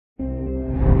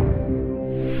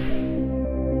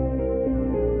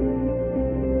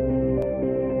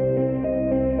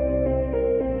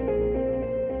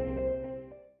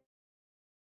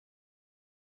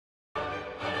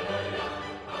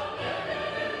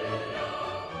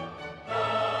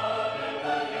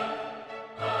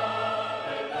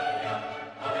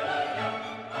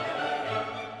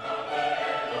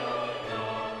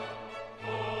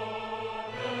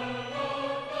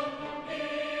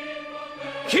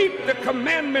keep the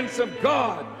commandments of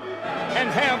God and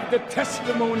have the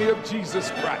testimony of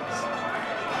Jesus Christ.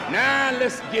 Now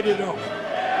let's get it on.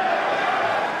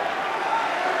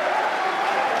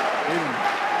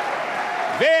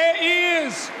 There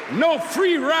is no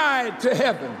free ride to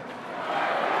heaven.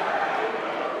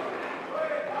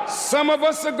 Some of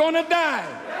us are going to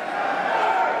die.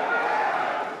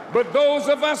 But those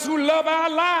of us who love our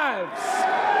lives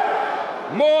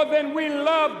more than we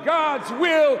love God's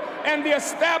will and the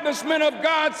establishment of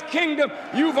God's kingdom,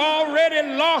 you've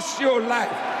already lost your life.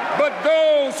 But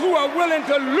those who are willing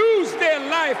to lose their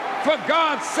life for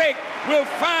God's sake will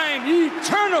find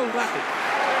eternal life.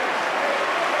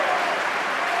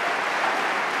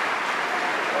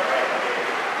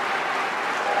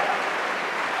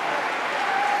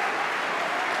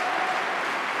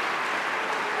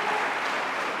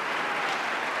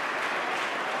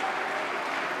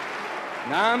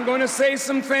 Now I'm going to say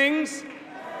some things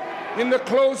in the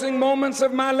closing moments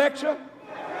of my lecture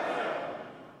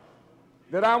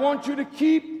that I want you to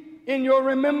keep in your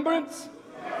remembrance,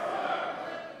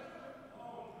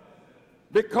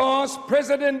 because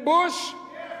President Bush,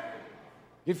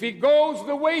 if he goes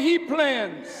the way he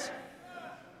plans,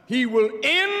 he will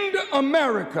end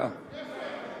America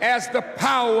as the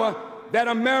power that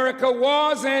America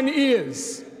was and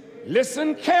is.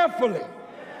 Listen carefully.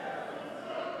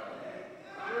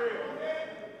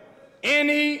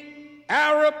 Any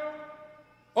Arab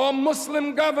or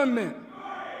Muslim government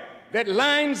that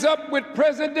lines up with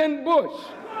President Bush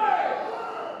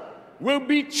will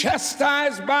be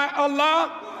chastised by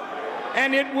Allah,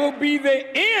 and it will be the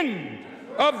end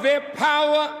of their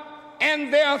power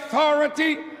and their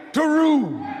authority to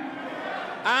rule.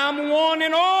 I'm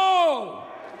warning all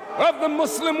of the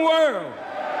Muslim world.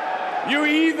 You're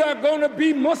either going to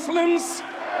be Muslims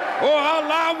or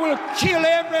Allah will kill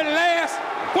every last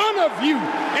one of you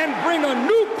and bring a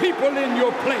new people in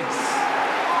your place.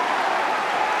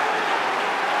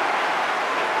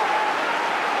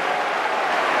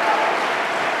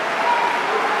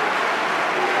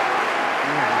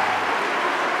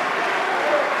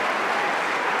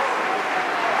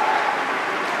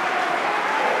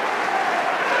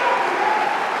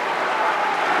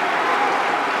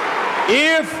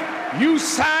 If you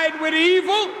side with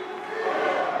evil,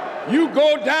 you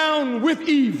go down with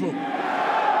evil.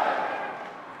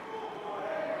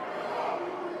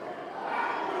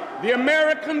 The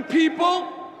American people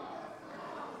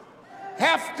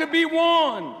have to be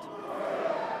warned.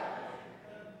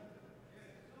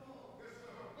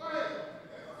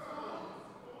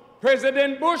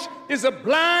 President Bush is a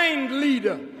blind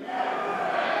leader.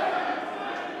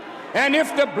 And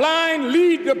if the blind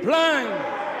lead the blind,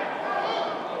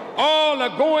 all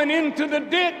are going into the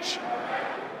ditch.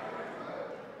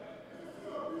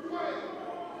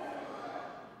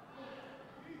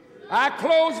 I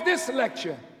close this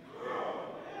lecture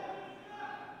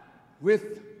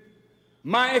with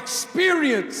my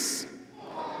experience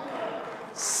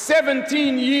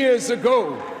 17 years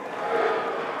ago.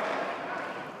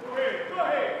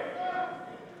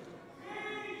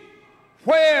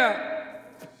 Where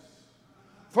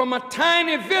from a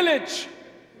tiny village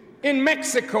in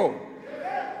Mexico,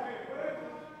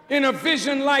 in a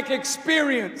vision-like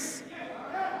experience,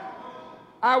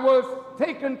 I was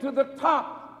taken to the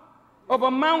top of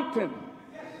a mountain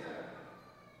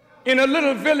in a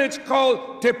little village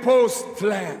called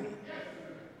Tepoztlan.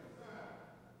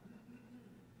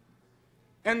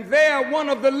 And there one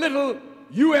of the little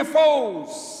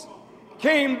UFOs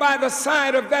came by the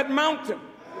side of that mountain.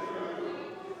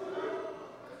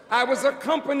 I was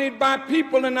accompanied by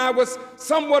people and I was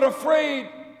somewhat afraid,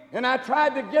 and I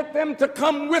tried to get them to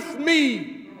come with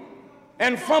me.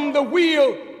 And from the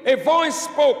wheel, a voice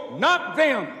spoke, "Not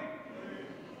them,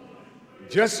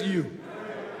 just you."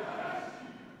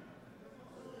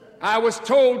 I was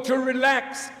told to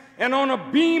relax, and on a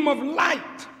beam of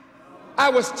light, I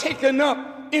was taken up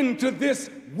into this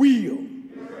wheel.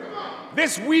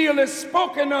 This wheel is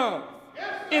spoken of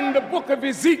in the book of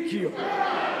Ezekiel.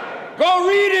 Go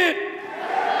read it.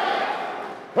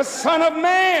 The Son of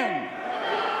Man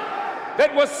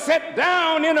that was set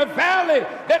down in a valley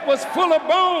that was full of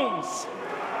bones.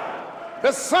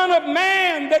 The Son of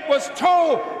Man that was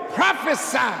told,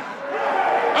 prophesy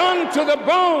unto the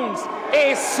bones.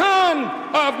 A Son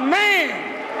of Man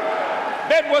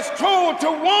that was told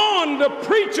to warn the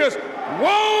preachers,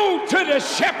 woe to the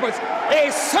shepherds.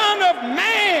 A Son of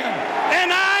Man,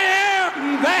 and I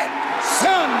am that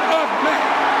Son of Man.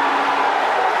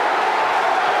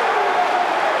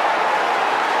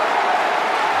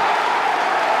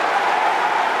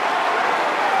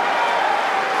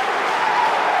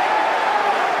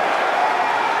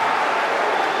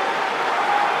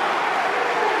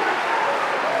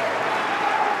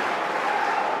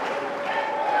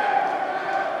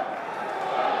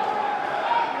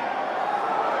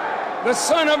 the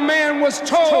Son of Man was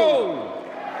told,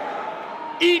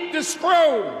 eat the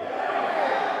scroll.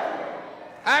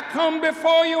 I come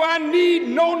before you, I need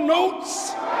no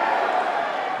notes.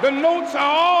 The notes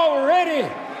are already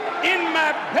in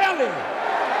my belly.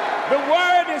 The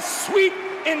word is sweet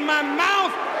in my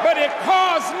mouth, but it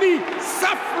caused me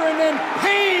suffering and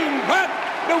pain, but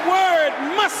the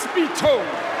word must be told.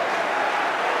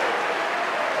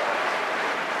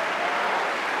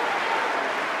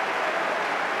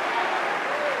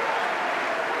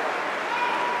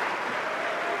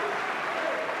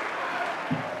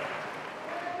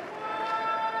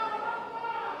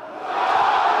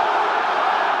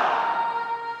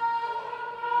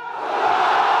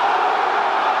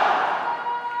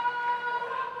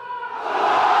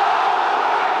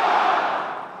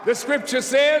 The scripture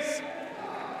says,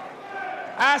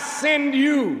 I send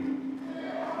you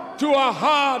to a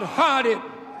hard-hearted,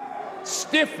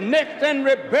 stiff-necked, and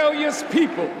rebellious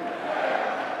people.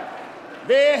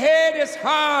 Their head is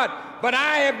hard, but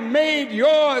I have made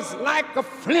yours like a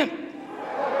flint.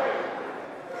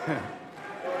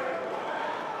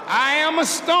 I am a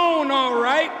stone, all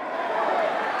right,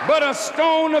 but a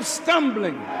stone of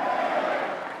stumbling.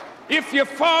 If you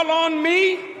fall on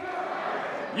me,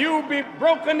 you'll be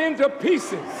broken into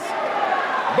pieces.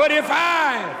 But if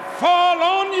I fall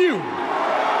on you,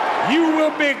 you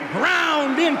will be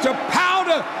ground into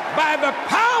powder by the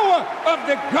power of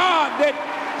the God that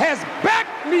has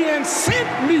backed me and sent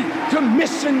me to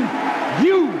mission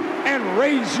you and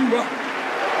raise you up.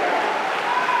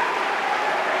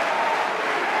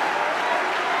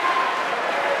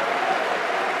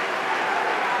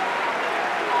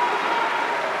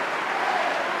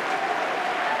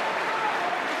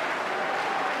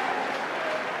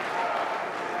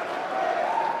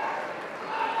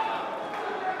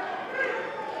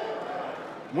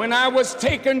 When I was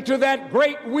taken to that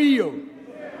great wheel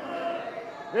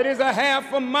that is a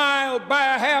half a mile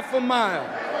by a half a mile,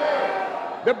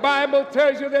 the Bible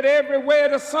tells you that everywhere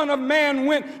the Son of Man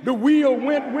went, the wheel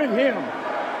went with him.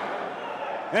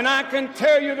 And I can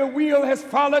tell you the wheel has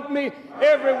followed me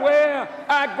everywhere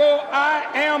I go. I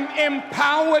am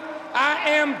empowered. I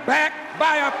am backed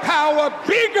by a power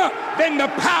bigger than the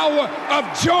power of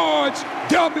George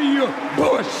W.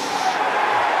 Bush.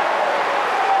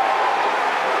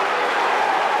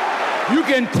 You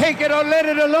can take it or let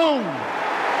it alone.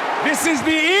 This is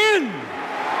the end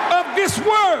of this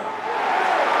world.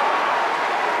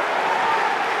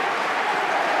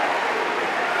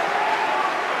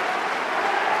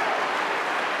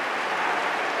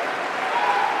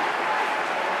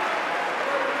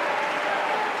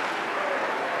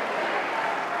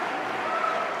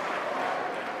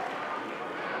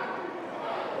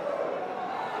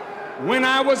 When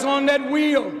I was on that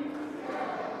wheel,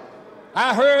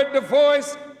 I heard the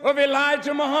voice of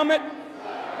Elijah Muhammad,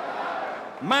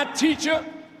 my teacher,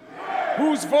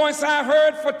 whose voice I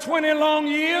heard for 20 long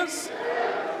years.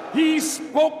 He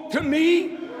spoke to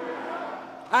me.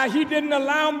 He didn't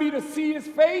allow me to see his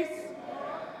face,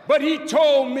 but he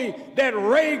told me that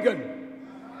Reagan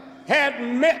had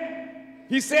met,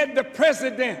 he said the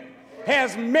president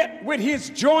has met with his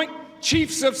joint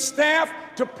chiefs of staff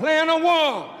to plan a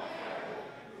war.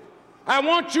 I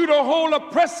want you to hold a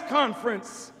press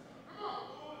conference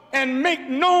and make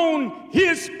known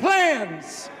his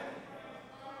plans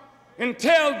and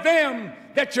tell them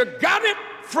that you got it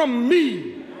from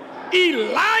me,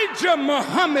 Elijah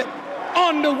Muhammad,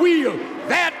 on the wheel.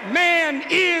 That man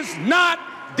is not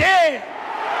dead.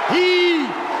 He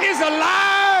is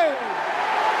alive.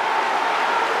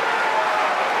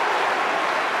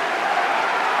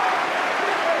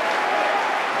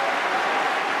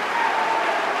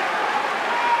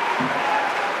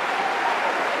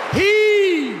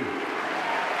 He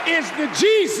is the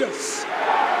Jesus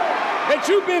that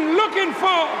you've been looking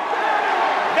for,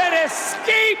 that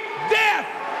escaped death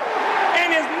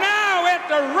and is now at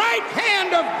the right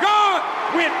hand of God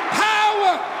with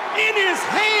power in his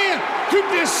hand to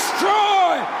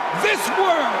destroy this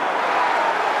world.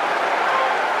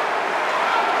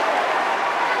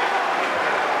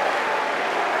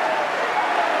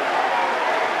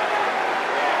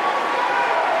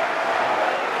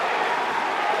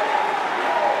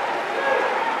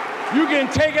 You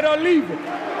can take it or leave it.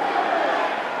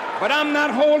 But I'm not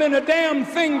holding a damn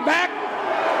thing back,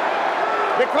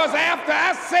 because after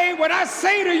I say what I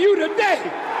say to you today,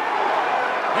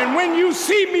 and when you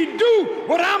see me do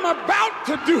what I'm about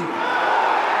to do,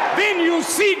 then you'll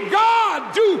see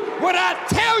God do what I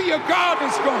tell you God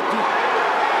is going to do.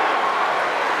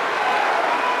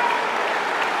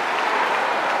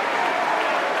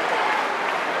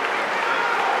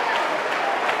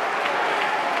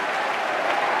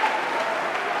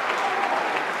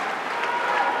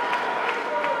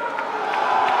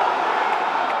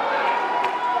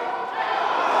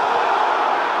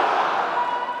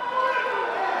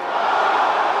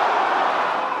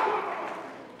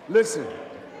 Listen,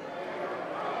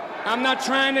 I'm not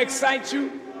trying to excite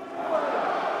you,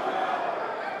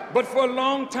 but for a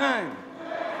long time,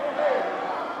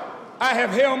 I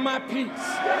have held my peace.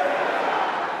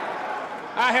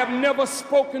 I have never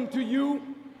spoken to you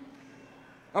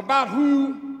about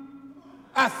who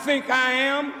I think I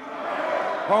am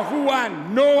or who I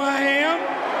know I am.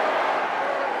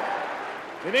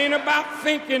 It ain't about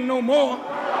thinking no more.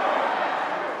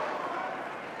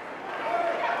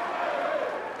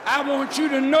 I want you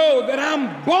to know that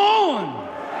I'm born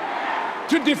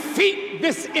to defeat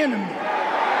this enemy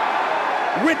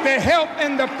with the help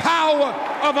and the power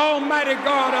of Almighty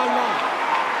God Allah.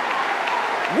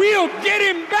 We'll get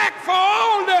him back for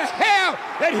all the hell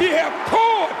that he has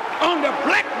poured on the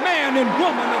black man and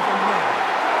woman of America.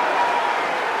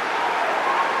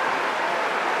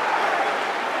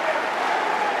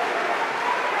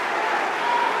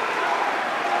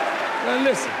 Now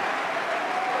listen.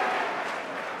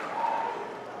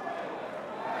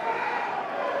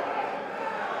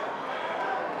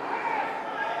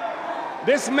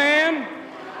 This man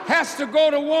has to go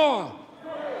to war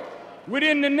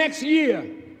within the next year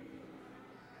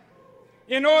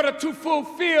in order to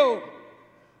fulfill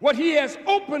what he has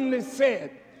openly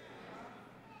said,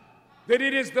 that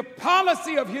it is the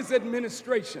policy of his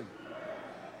administration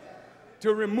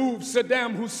to remove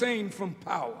Saddam Hussein from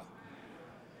power.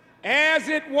 As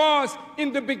it was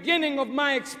in the beginning of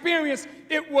my experience,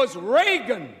 it was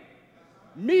Reagan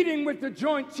meeting with the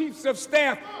Joint Chiefs of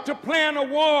Staff to plan a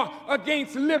war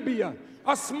against Libya,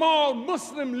 a small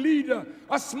Muslim leader,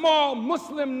 a small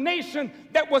Muslim nation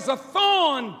that was a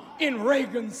thorn in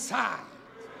Reagan's side.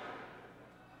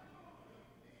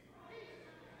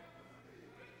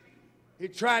 He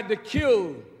tried to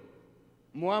kill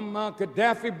Muammar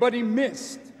Gaddafi, but he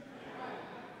missed.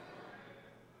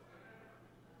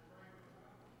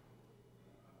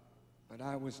 But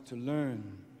I was to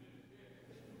learn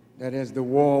that as the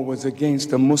war was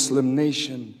against a Muslim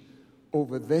nation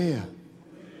over there,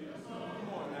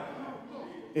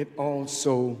 it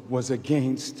also was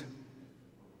against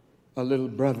a little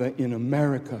brother in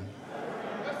America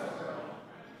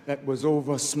that was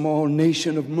over a small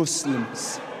nation of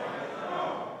Muslims,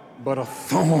 but a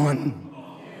thorn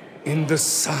in the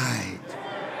side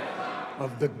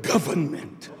of the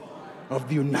government of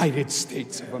the United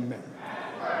States of America.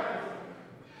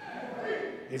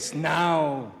 It's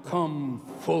now come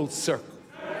full circle.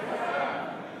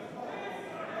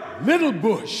 Little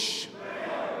Bush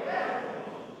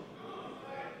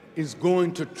is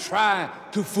going to try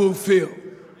to fulfill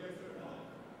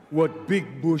what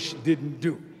Big Bush didn't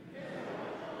do.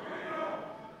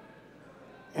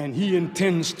 And he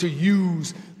intends to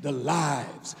use the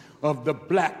lives of the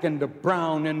black and the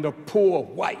brown and the poor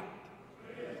white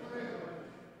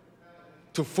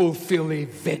to fulfill a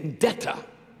vendetta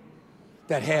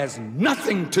that has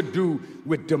nothing to do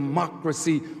with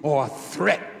democracy or a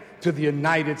threat to the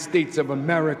United States of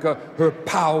America, her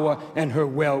power and her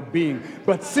well-being.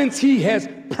 But since he has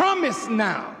promised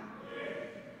now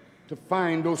to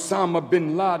find Osama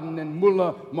bin Laden and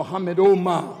Mullah Muhammad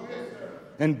Omar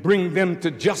and bring them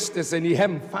to justice, and he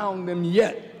hasn't found them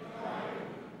yet,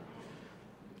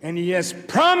 and he has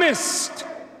promised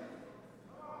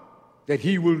that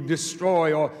he will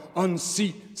destroy or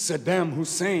unseat Saddam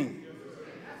Hussein,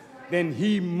 then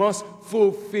he must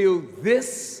fulfill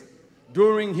this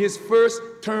during his first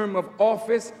term of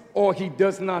office, or he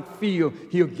does not feel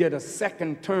he'll get a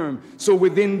second term. So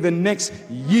within the next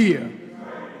year,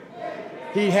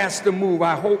 he has to move.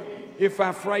 I hope if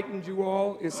I frightened you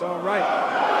all, it's all right.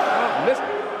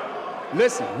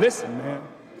 Listen, man.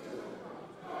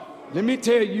 Let me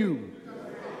tell you,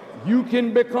 you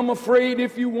can become afraid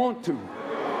if you want to,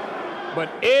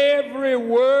 but every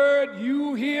word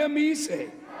you hear me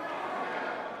say,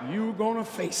 you're gonna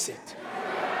face it.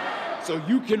 So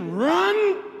you can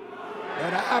run,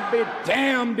 but I'll be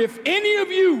damned if any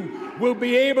of you will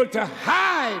be able to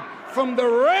hide from the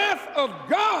wrath of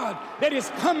God that is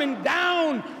coming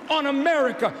down on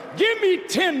America. Give me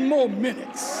 10 more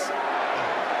minutes.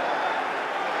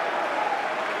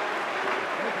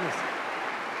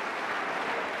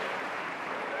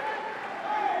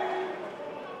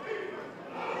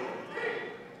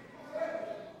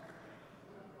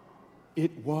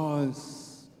 It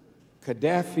was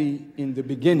Gaddafi in the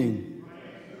beginning.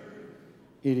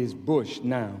 It is Bush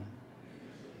now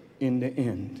in the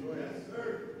end.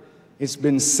 It's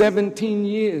been 17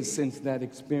 years since that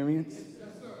experience.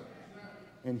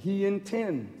 And he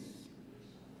intends.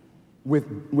 With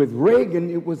Reagan,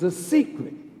 it was a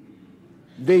secret.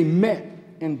 They met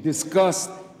and discussed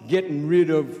getting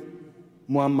rid of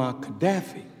Muammar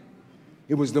Gaddafi.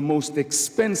 It was the most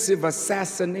expensive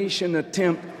assassination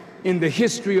attempt in the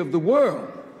history of the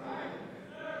world.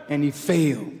 And he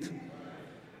failed.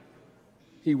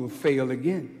 He will fail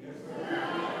again.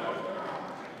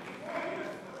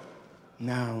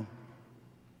 Now,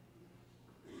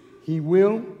 he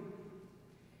will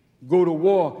go to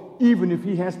war even if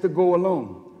he has to go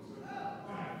alone.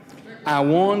 I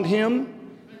warned him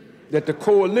that the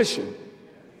coalition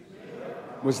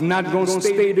was not going to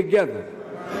stay together.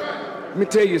 Let me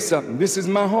tell you something. This is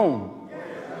my home.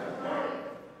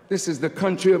 This is the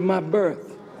country of my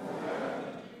birth.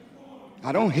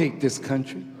 I don't hate this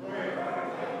country.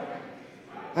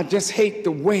 I just hate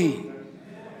the way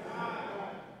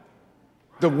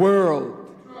the world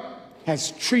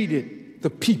has treated the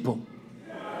people,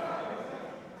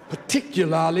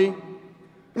 particularly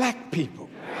black people.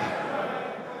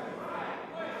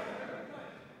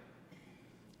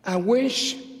 I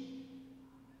wish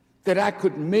that I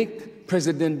could make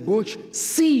President Bush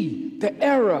see the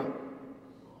error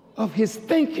of his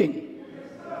thinking.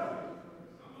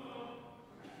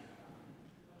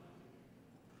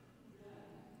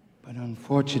 But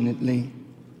unfortunately,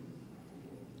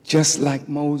 just like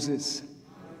Moses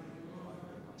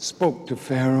spoke to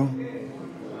Pharaoh,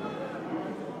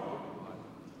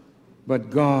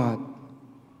 but God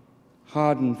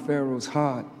hardened Pharaoh's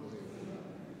heart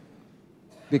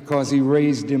because he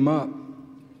raised him up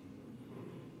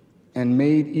and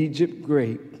made Egypt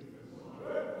great,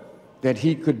 that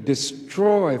he could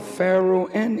destroy Pharaoh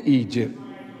and Egypt,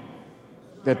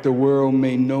 that the world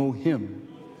may know him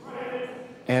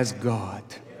as God.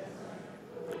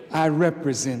 I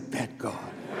represent that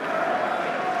God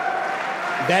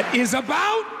that is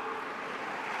about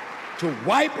to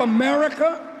wipe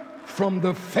America from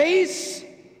the face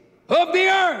of the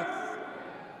earth.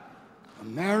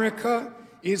 America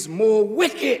is more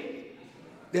wicked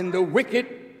than the wicked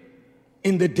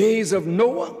in the days of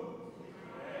Noah.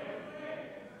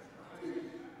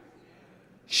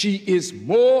 She is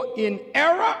more in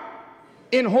error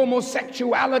in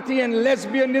homosexuality and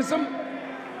lesbianism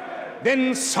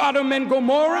than Sodom and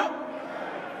Gomorrah.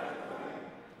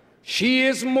 She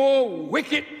is more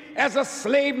wicked as a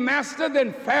slave master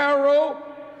than Pharaoh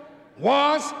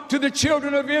was to the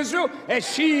children of Israel,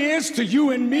 as she is to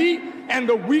you and me and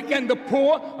the weak and the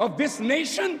poor of this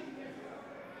nation.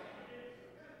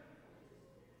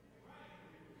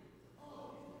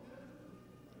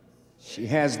 She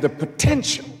has the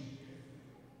potential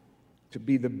to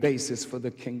be the basis for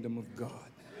the kingdom of God.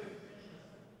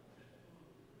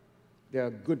 There are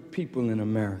good people in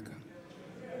America.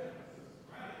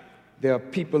 There are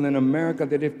people in America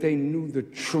that if they knew the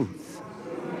truth,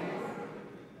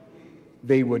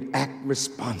 they would act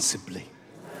responsibly.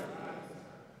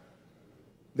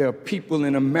 There are people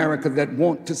in America that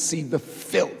want to see the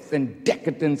filth and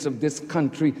decadence of this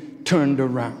country turned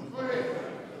around.